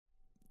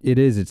it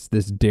is. It's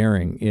this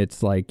daring.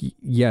 It's like,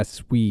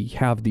 yes, we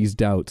have these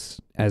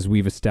doubts, as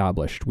we've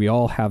established. We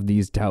all have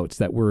these doubts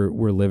that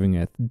we're living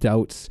with,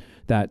 doubts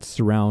that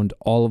surround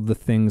all of the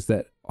things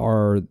that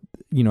are,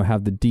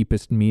 have the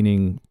deepest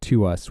meaning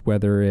to us,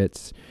 whether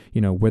it's,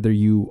 whether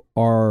you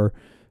are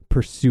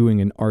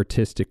pursuing an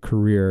artistic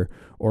career,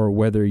 or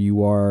whether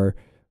you are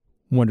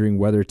wondering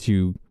whether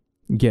to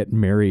get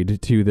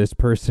married to this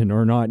person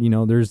or not.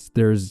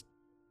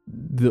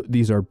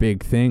 These are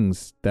big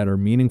things that are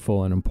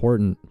meaningful and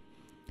important,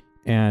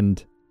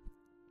 and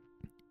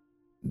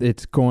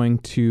it's going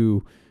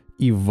to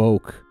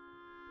evoke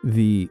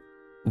the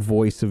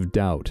voice of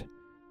doubt,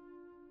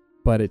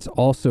 but it's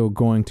also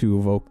going to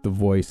evoke the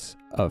voice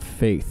of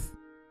faith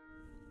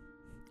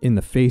in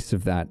the face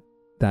of that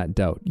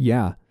doubt.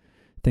 Yeah,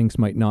 things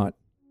might not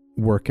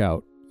work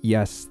out.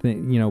 Yes,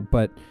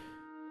 but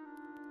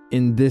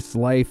in this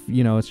life,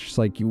 it's just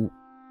like you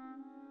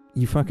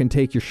fucking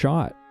take your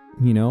shot,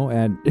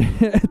 at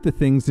the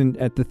things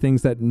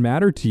that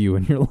matter to you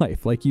in your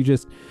life. Like you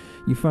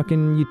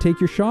take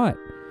your shot.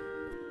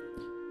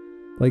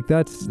 Like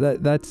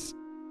that's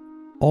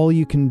all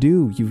you can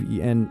do.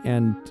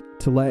 And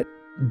to let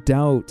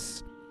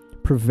doubts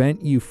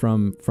prevent you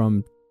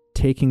from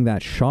taking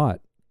that shot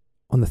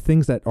on the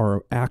things that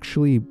are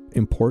actually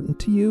important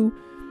to you,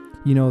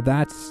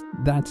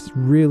 that's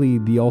really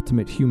the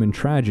ultimate human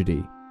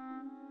tragedy.